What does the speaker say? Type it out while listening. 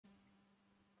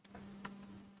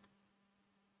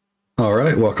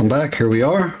Alright, welcome back. Here we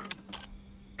are.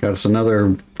 Got us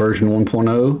another version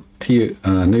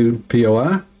 1.0 new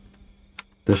POI.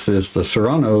 This is the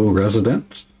Serrano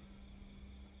residence.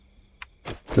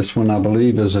 This one I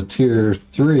believe is a tier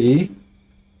 3.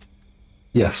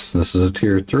 Yes, this is a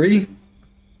tier 3.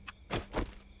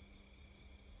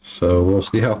 So we'll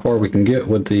see how far we can get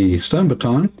with the stun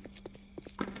baton.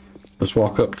 Let's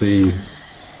walk up the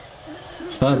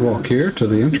sidewalk here to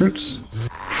the entrance.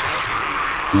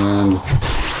 And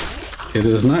it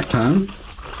is nighttime,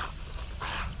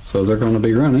 so they're going to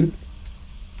be running.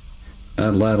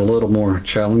 That'll add a little more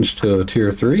challenge to a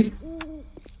tier 3,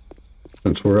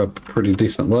 since we're up a pretty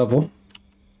decent level.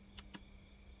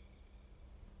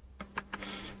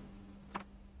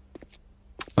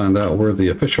 Find out where the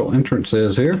official entrance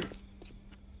is here.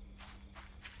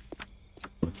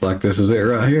 Looks like this is it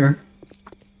right here.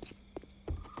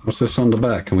 What's this on the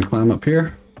back? Can we climb up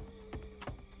here?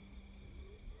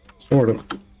 Sort of.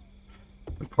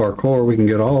 The parkour, we can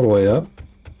get all the way up.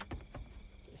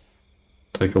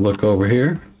 Take a look over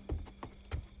here.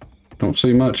 Don't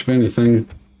see much of anything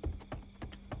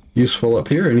useful up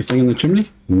here. Anything in the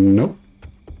chimney? Nope.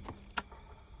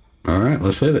 Alright,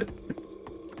 let's hit it.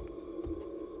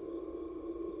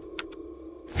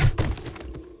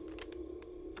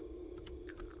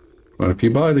 Quite a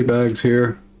few body bags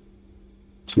here.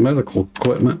 Some medical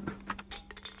equipment.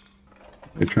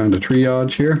 They're trying to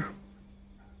triage here.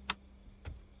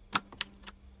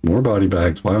 More body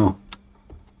bags, wow.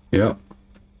 Yep.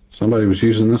 Somebody was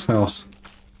using this house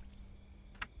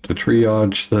to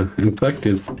triage the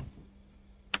infected.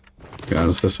 Got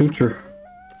us the suture.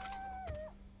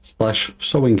 /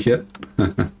 sewing kit.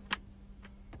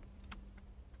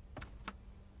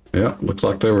 Yep, looks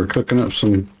like they were cooking up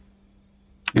some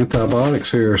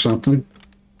antibiotics here or something.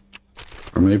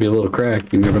 Or maybe a little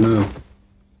crack, you never know.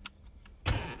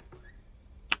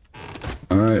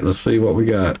 Alright, let's see what we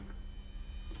got.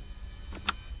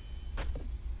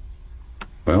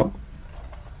 Well,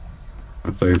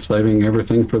 are they saving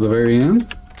everything for the very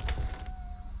end?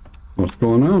 What's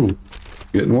going on?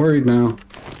 Getting worried now.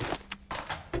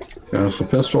 Got us a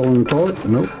pistol in the toilet?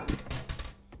 Nope.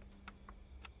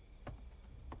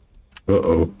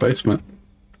 Uh-oh, basement.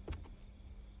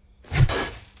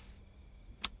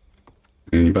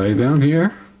 Anybody down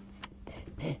here?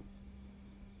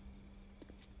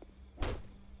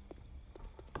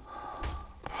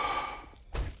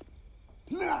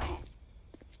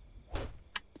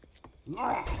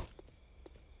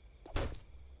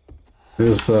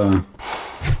 His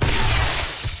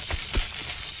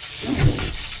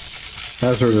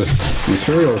hazardous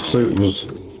material suit was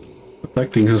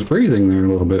affecting his breathing there a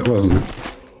little bit, wasn't it?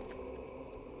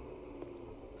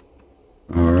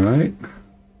 Alright.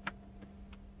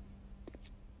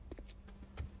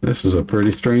 This is a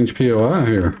pretty strange POI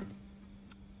here.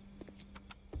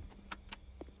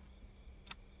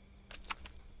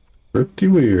 Pretty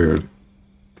weird.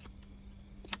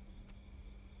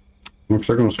 I wonder if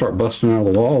they're going to start busting out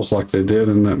of the walls like they did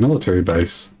in that military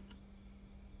base.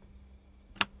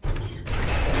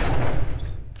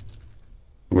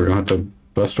 We're going to have to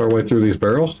bust our way through these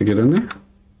barrels to get in there.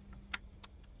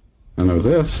 I know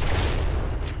this.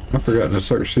 I forgot to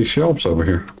search these shelves over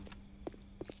here.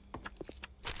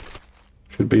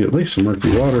 Should be at least some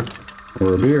murky water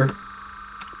or a beer.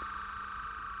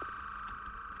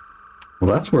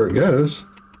 Well, that's where it goes.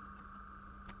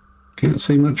 Can't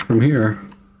see much from here.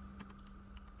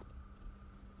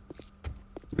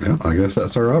 Yeah, I guess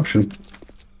that's our option.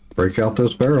 Break out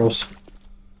those barrels.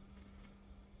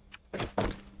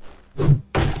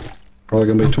 Probably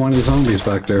gonna be 20 zombies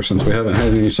back there since we haven't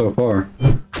had any so far.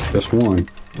 Just one.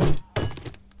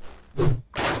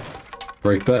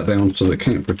 Break that down so they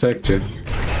can't protect you.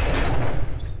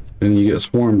 Then you get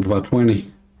swarmed by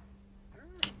 20.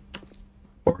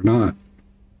 Or not.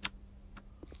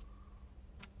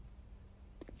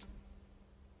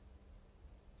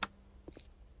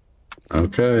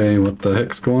 Okay, what the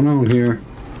heck's going on here?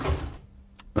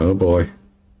 Oh boy.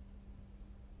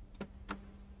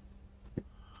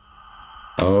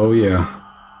 Oh yeah.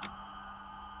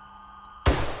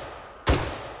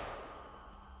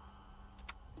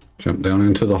 Jump down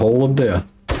into the hole of death.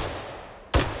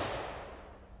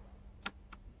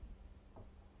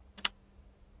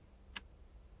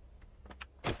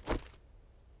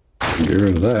 Get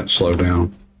rid of that, slow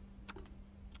down.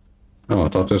 Oh, I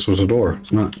thought this was a door.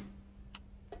 It's not.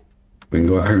 We can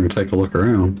go out here and take a look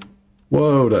around.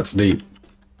 Whoa, that's deep.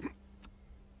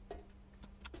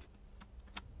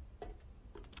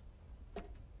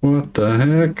 What the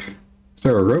heck? Is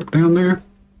there a rope down there?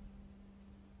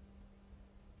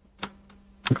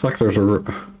 Looks like there's a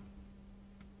rope.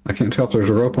 I can't tell if there's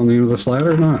a rope on the end of this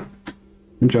ladder or not.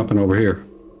 I'm jumping over here.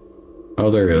 Oh,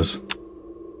 there is.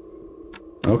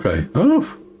 Okay.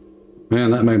 Oh!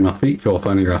 Man, that made my feet feel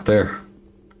funny right there.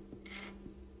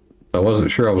 I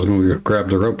wasn't sure I was going to grab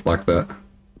the rope like that.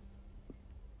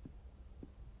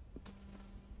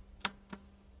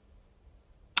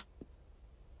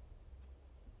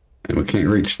 And we can't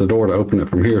reach the door to open it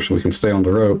from here, so we can stay on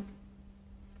the rope.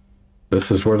 This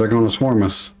is where they're going to swarm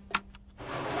us.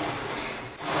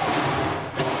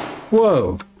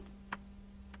 Whoa!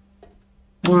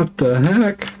 What the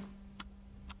heck?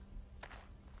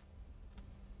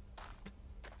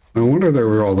 No wonder there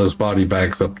were all those body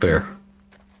bags up there.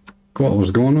 What was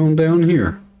going on down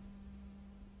here?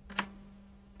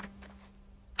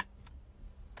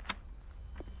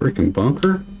 Freaking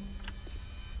bunker?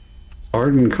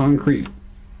 Hardened concrete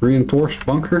reinforced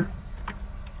bunker?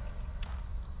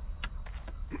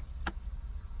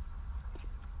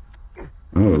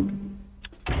 Oh.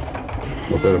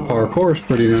 A little bit of parkour is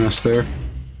pretty nice there.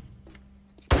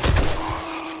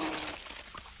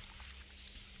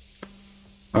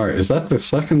 Alright, is that the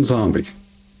second zombie?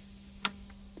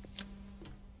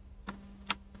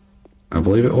 I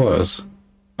believe it was.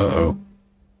 Uh-oh.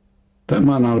 That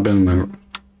might not have been a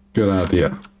good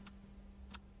idea.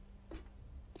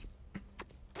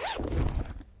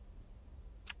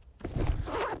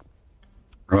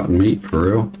 Rotten meat, for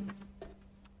real.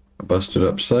 I busted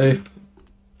up safe.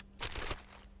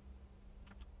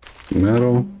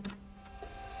 Metal.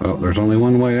 Oh, there's only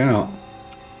one way out.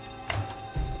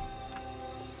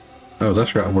 Oh,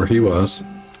 that's right where he was.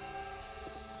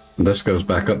 And this goes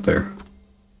back up there.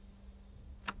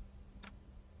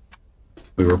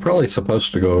 We were probably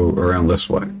supposed to go around this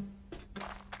way.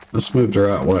 Let's move the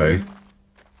right way.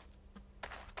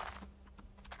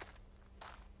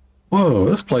 Whoa,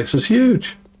 this place is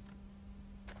huge.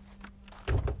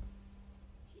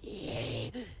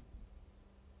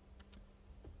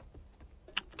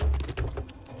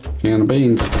 Can of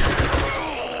beans.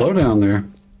 Slow down there.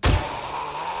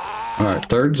 Alright,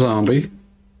 third zombie.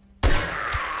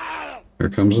 Here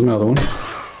comes another one.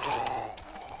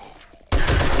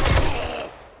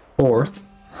 Fourth.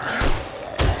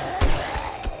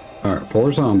 Alright,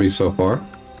 4 zombies so far.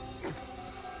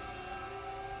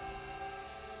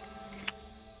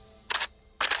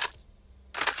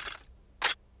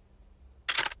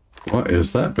 What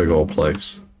is that big old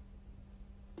place?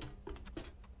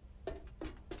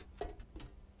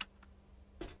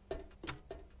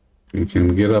 You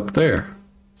can get up there.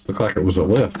 Looks like it was a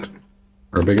lift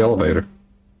or a big elevator.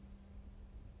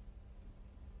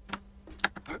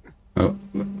 Oh,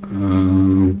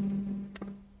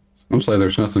 some say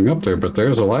there's nothing up there, but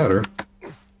there's a ladder.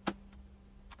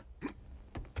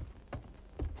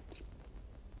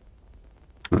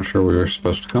 Not sure we were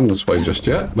supposed to come this way just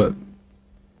yet, but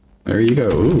there you go.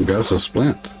 Ooh, got us a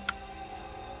splint.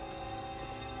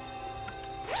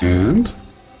 And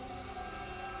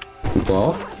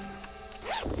cloth.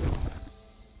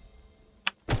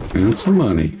 And some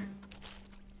money.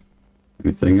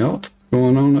 Anything else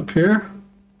going on up here?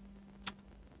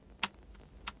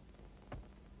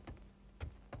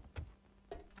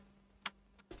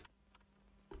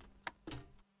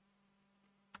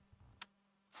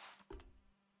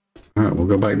 Alright, we'll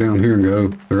go back down here and go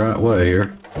the right way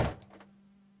here.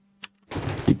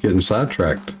 Keep getting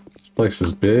sidetracked. This place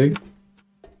is big.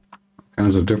 All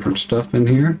kinds of different stuff in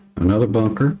here. Another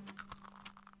bunker.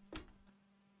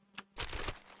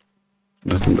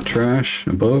 Nothing but trash.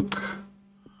 A book.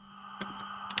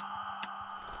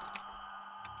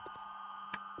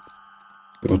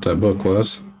 See what that book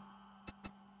was.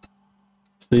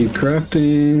 Seed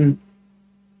crafting.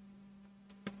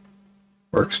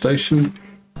 Workstation.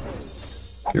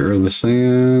 Get rid of the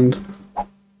sand.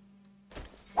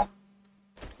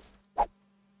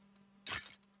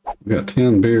 We got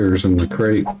 10 beers in the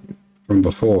crate from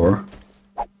before.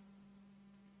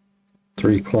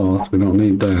 3 cloth. We don't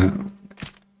need that.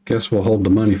 Guess we'll hold the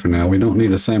money for now. We don't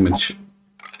need a sandwich.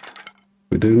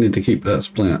 We do need to keep that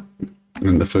splint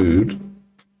and the food.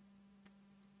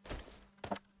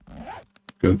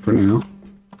 Good for now.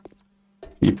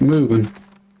 Keep moving.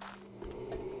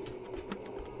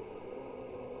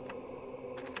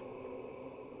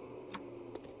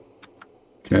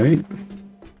 Okay.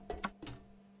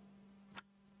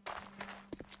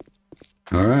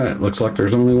 Alright, looks like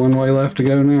there's only one way left to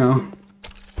go now.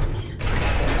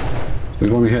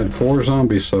 We've only had 4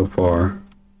 zombies so far.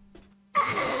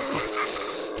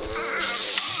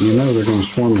 You know they're going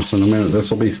to swarm us in a minute.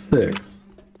 This will be 6.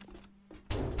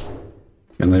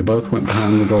 And they both went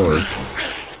behind the doors.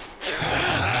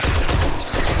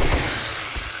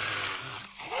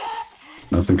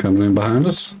 Nothing coming in behind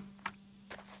us.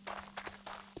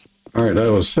 Alright,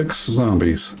 that was 6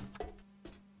 zombies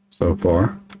so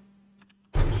far.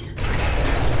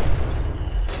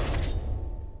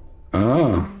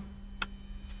 Ah.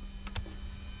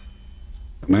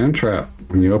 A man trap.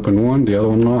 When you open one, the other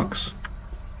one locks.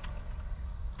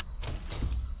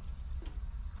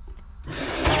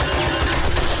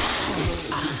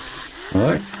 Well,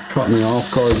 that caught me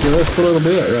off guard just a little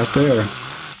bit right there.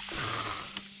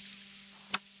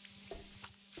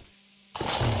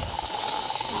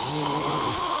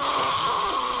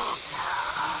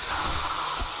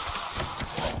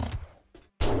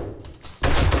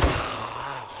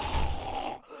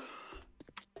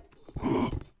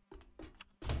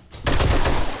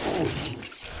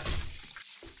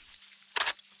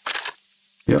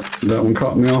 Yep, that one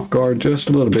caught me off guard just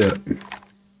a little bit.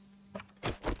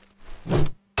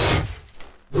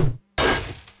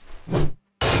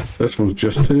 This one's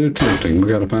just too tempting. We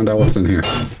gotta find out what's in here.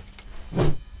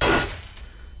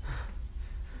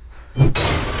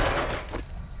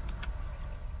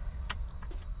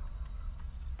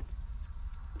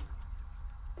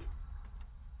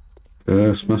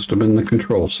 This must have been the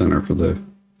control center for the...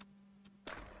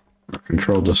 or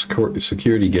controlled the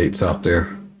security gates out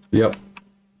there. Yep.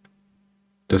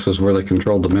 This is where they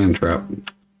controlled the man trap.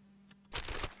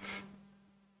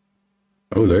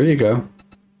 Oh, there you go.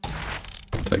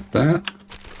 Take that.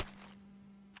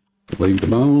 Leave the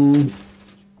bone.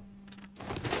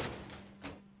 If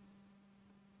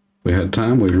we had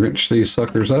time, we'd wrench these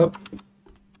suckers up.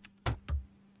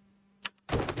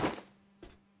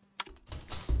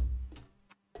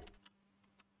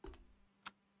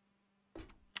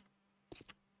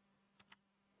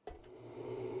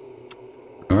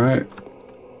 Alright.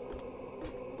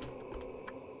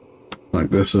 Like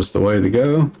this is the way to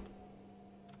go.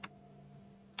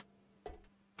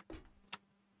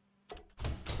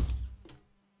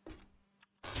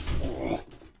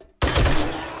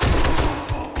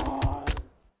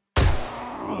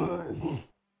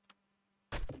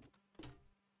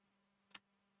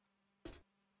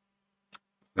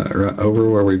 Right over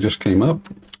where we just came up.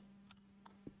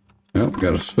 Yep,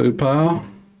 got a food pile.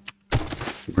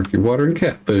 Murky water and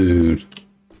cat food.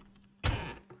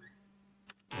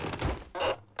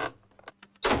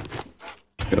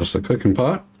 Got us a cooking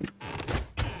pot.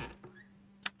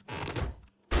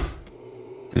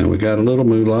 And we got a little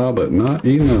moolah, but not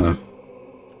enough.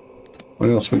 What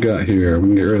else we got here? We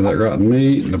can get rid of that rotten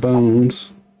meat and the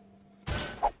bones.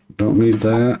 Don't need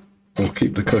that. We'll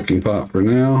keep the cooking pot for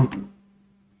now.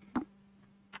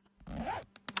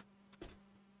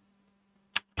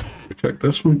 We check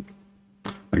this one?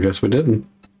 I guess we didn't.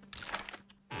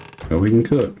 So we can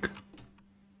cook.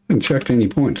 Haven't checked any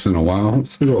points in a while.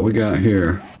 Let's see what we got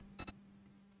here.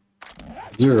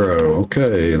 0.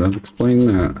 Okay, let's explain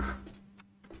that.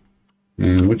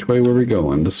 And which way were we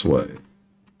going? This way.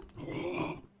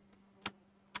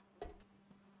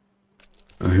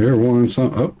 I hear one,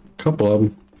 some, oh, a couple of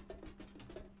them.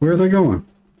 Where are they going?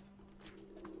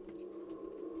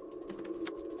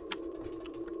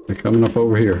 They're coming up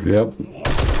over here. Yep.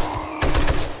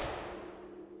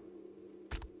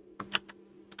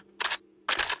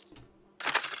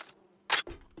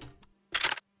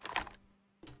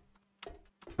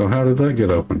 So how did that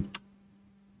get open?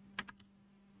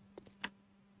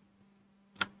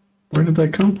 Where did they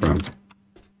come from?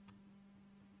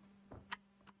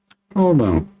 Hold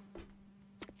on.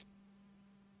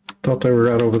 Thought they were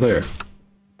right over there.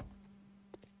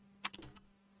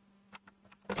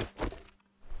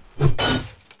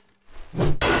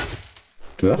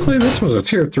 Did I say this was a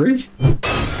tier 3?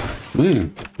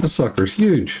 Man, this sucker's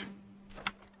huge.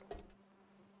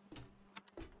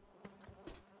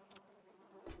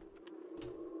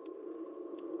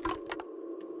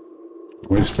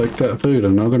 Always take that food.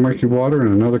 Another murky water and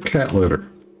another cat litter.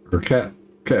 Or cat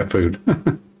food.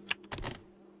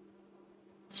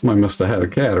 Somebody must have had a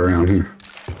cat around here.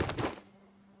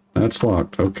 That's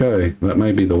locked. Okay, that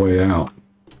may be the way out.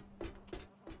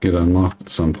 Get unlocked at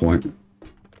some point.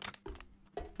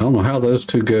 I don't know how those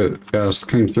two guys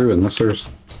came through unless there's...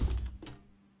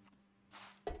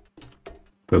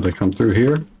 Did they come through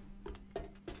here?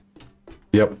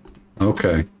 Yep.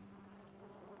 Okay.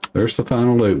 There's the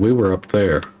final loot. We were up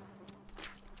there.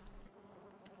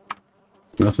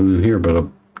 Nothing in here but a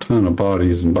ton of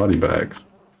bodies and body bags.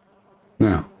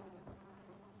 Now.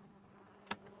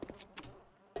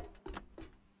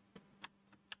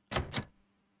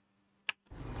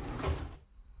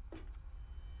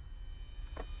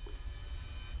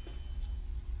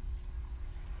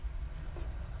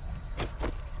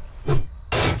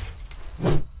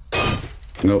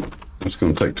 Nope. That's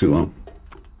going to take too long.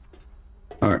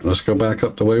 Alright, let's go back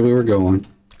up the way we were going.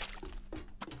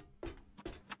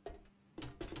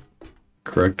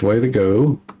 Correct way to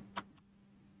go.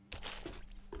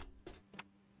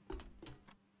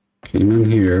 Came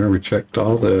in here, we checked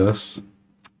all this.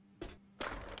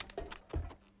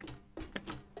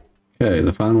 Okay,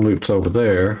 the final loop's over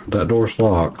there. That door's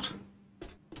locked.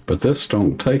 But this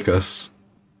don't take us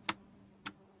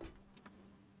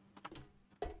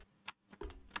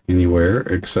anywhere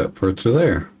except for to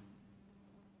there.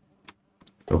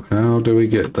 So how do we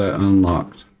get that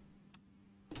unlocked?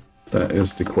 That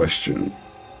is the question.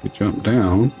 We jump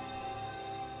down.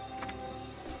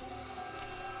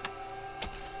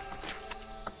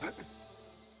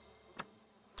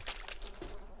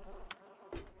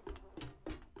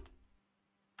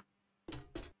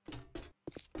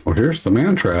 Well, here's the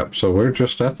man trap, so we're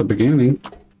just at the beginning.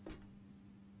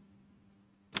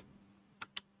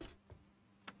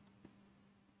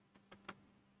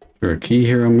 Is there a key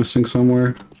here I'm missing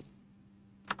somewhere?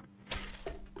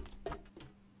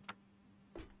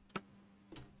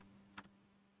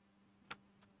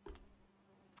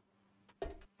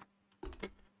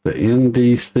 The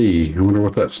NDC. I wonder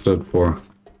what that stood for.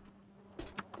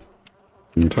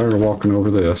 I'm tired of walking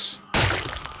over this.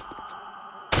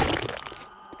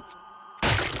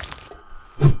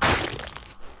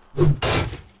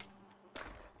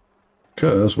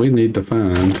 Because we need to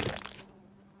find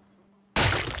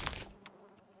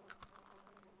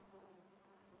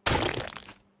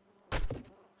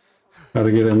how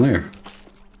to get in there.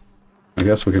 I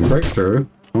guess we can break through.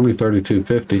 Only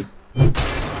 3250.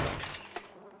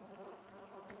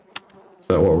 Is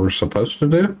that what we're supposed to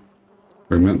do?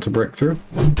 We're meant to break through?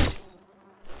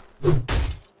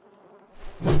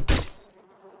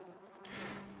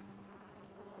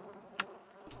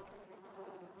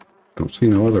 Don't see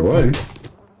no other way.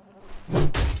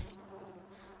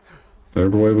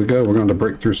 Every way we go, we're going to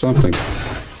break through something.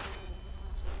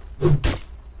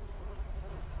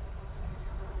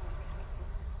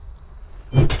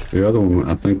 The other one,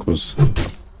 I think, was...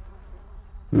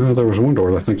 No, there was one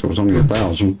door. I think it was only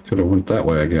 1,000. Could have went that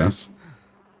way, I guess.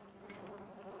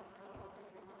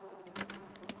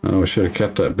 Oh, we should have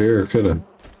kept that beer. Could have.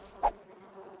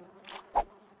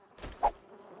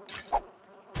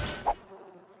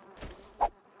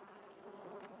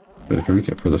 Better drink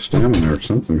it for the stamina or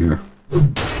something here.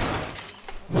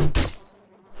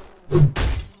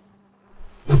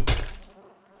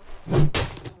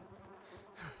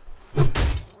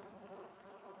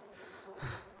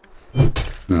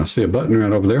 Now I see a button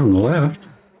right over there on the left.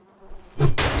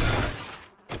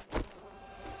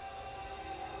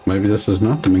 Maybe this is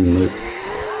not the main loop.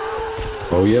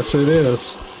 Oh yes it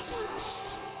is.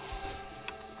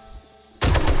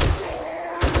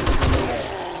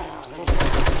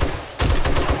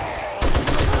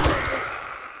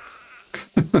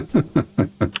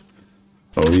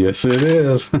 Oh yes it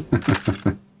is.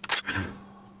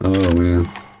 Oh man.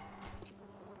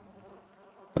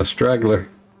 A straggler.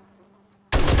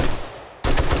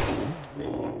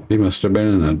 He must have been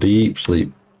in a deep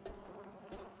sleep.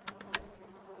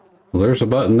 Well, there's a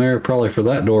button there probably for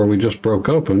that door we just broke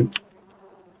open.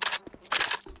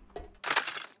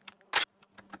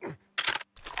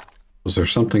 Was there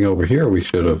something over here we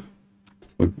should have...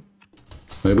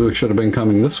 Maybe we should have been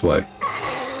coming this way.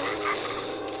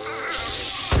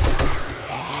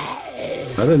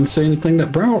 I didn't see anything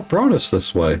that brought us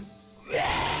this way.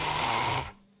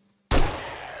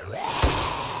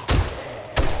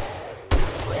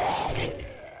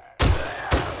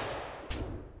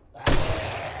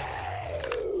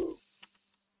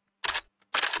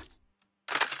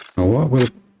 Oh, what would...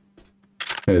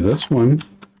 Okay, this one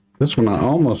I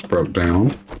almost broke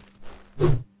down.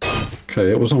 Okay,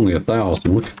 it was only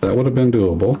 1,000. Look, that would have been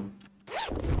doable.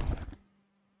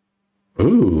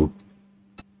 Ooh.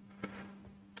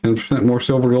 10% more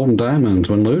silver, gold, and diamonds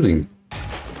when looting.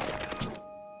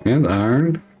 And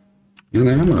iron. And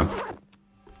ammo.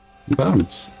 And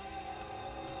bombs.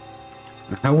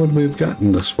 How would we have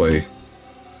gotten this way?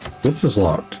 This is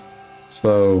locked.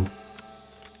 So...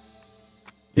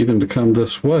 even to come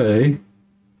this way...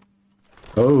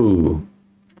 Oh...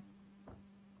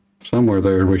 somewhere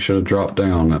there we should have dropped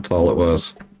down, that's all it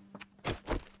was.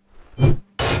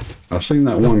 I've seen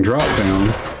that one drop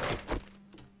down,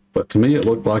 but to me it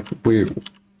looked like we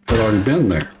had already been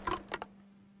there.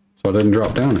 So I didn't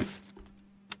drop down it.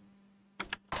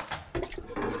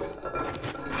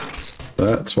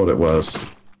 That's what it was.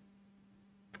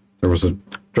 There was a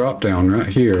drop down right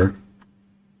here,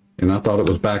 and I thought it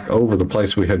was back over the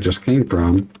place we had just came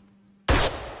from,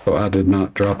 so I did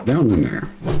not drop down in there.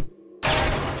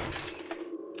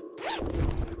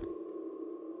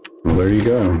 Well, there you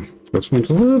go. This one's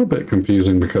a little bit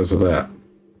confusing because of that.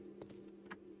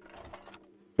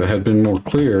 If it had been more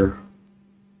clear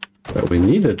that we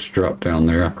needed to drop down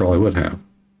there, I probably would have.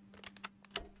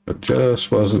 But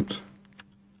just wasn't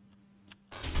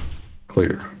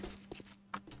clear.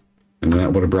 And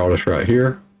that would have brought us right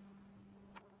here.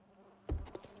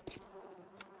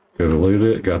 Could have looted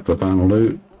it, got the final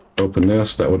loot. Open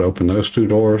this, that would open those two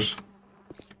doors.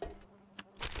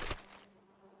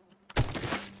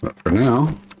 But for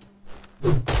now, go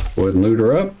ahead and loot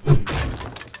her up.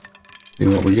 See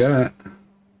what we got.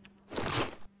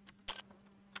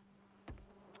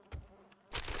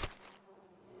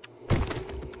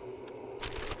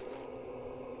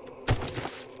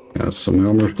 Got some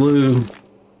Elmer's glue.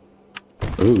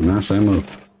 Ooh, nice ammo.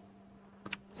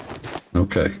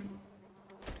 Okay.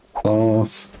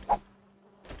 Cloth.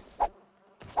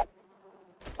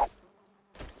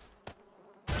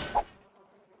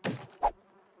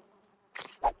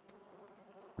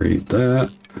 Read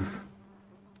that.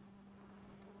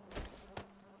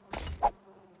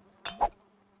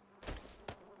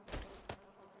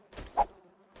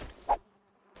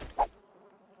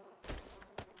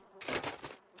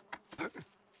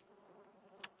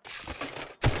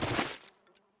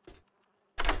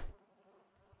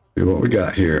 See what we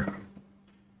got here.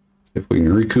 See if we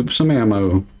can recoup some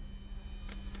ammo.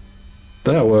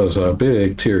 That was a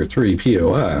big tier 3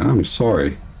 POI. I'm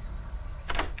sorry.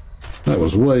 That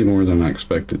was way more than I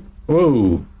expected.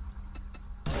 Whoa!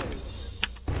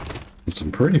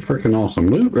 Some pretty freaking awesome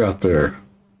loot right there.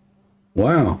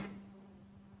 Wow.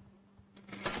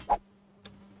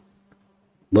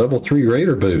 Level 3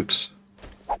 Raider boots.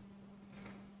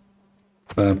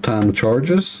 5 time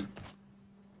charges.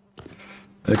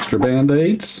 Extra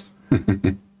band-aids.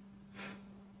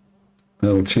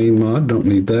 Metal chain mod, don't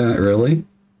need that really.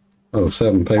 Oh,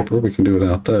 7 paper, we can do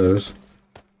without those.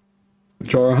 A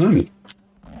jar of honey.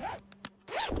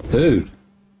 Dude.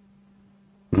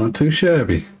 Not too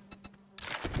shabby.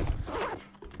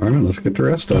 Alright, let's get the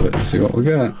rest of it and see what we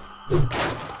got.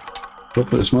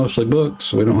 Hopefully it's mostly books,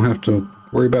 so we don't have to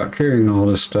worry about carrying all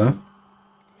this stuff.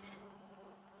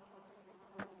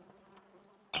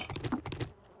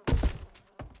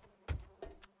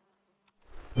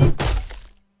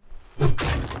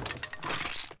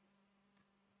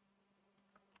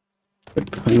 Take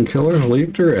the painkillers,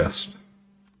 leave the rest.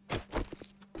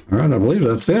 Alright, I believe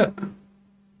that's it.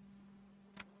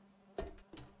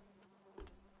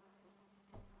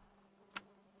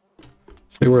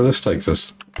 See where this takes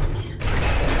us.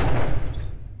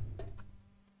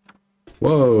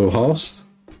 Whoa, Hoss.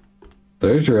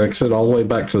 There's your exit all the way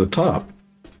back to the top.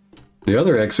 The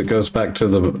other exit goes back to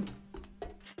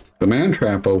the man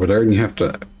trap over there, and you have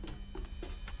to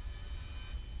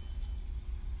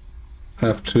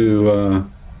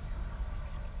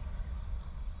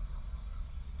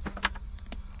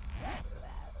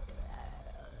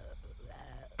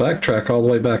backtrack all the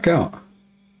way back out.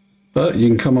 But you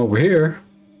can come over here,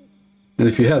 and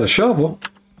if you had a shovel,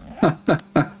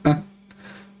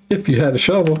 if you had a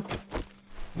shovel,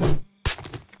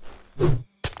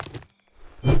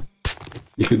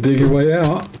 you could dig your way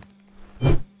out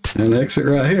and exit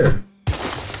right here.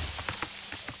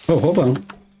 Oh, hold on.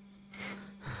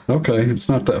 Okay, it's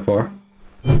not that far.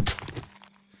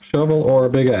 Shovel or a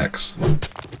big axe.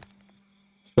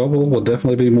 Shovel will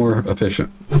definitely be more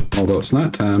efficient. Although it's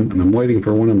night time, and I'm waiting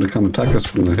for one of them to come attack us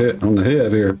from on the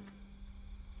head here.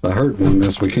 I heard one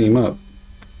as we came up.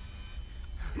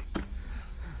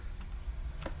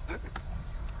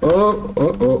 Oh,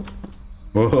 oh, oh.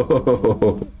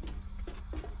 Whoa.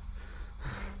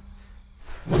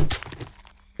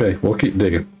 Okay, we'll keep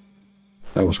digging.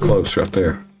 That was close right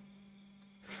there.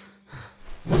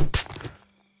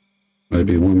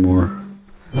 Maybe one more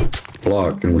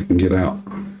block and we can get out.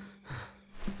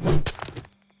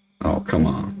 Oh, come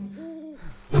on.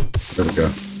 There we go.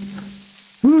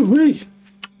 Woo-wee.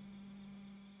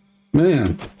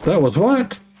 Man, that was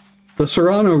what? The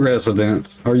Serrano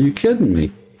residence. Are you kidding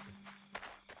me?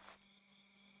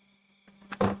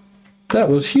 That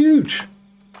was huge.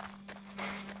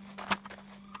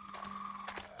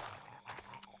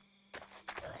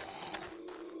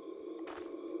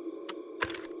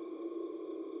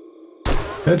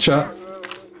 Headshot.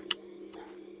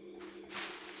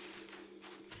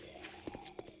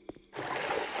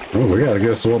 Oh, we gotta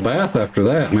get us a little bath after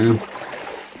that, man.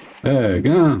 Hey,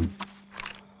 gun.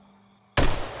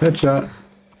 Headshot.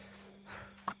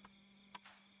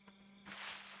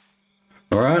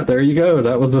 Alright, there you go.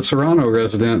 That was the Serrano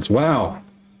residence. Wow.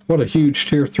 What a huge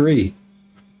tier 3.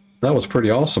 That was pretty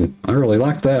awesome. I really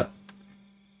liked that.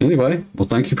 Anyway, well,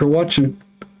 thank you for watching.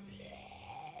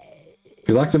 If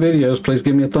you like the videos, please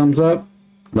give me a thumbs up.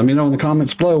 Let me know in the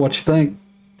comments below what you think.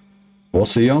 We'll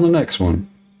see you on the next one.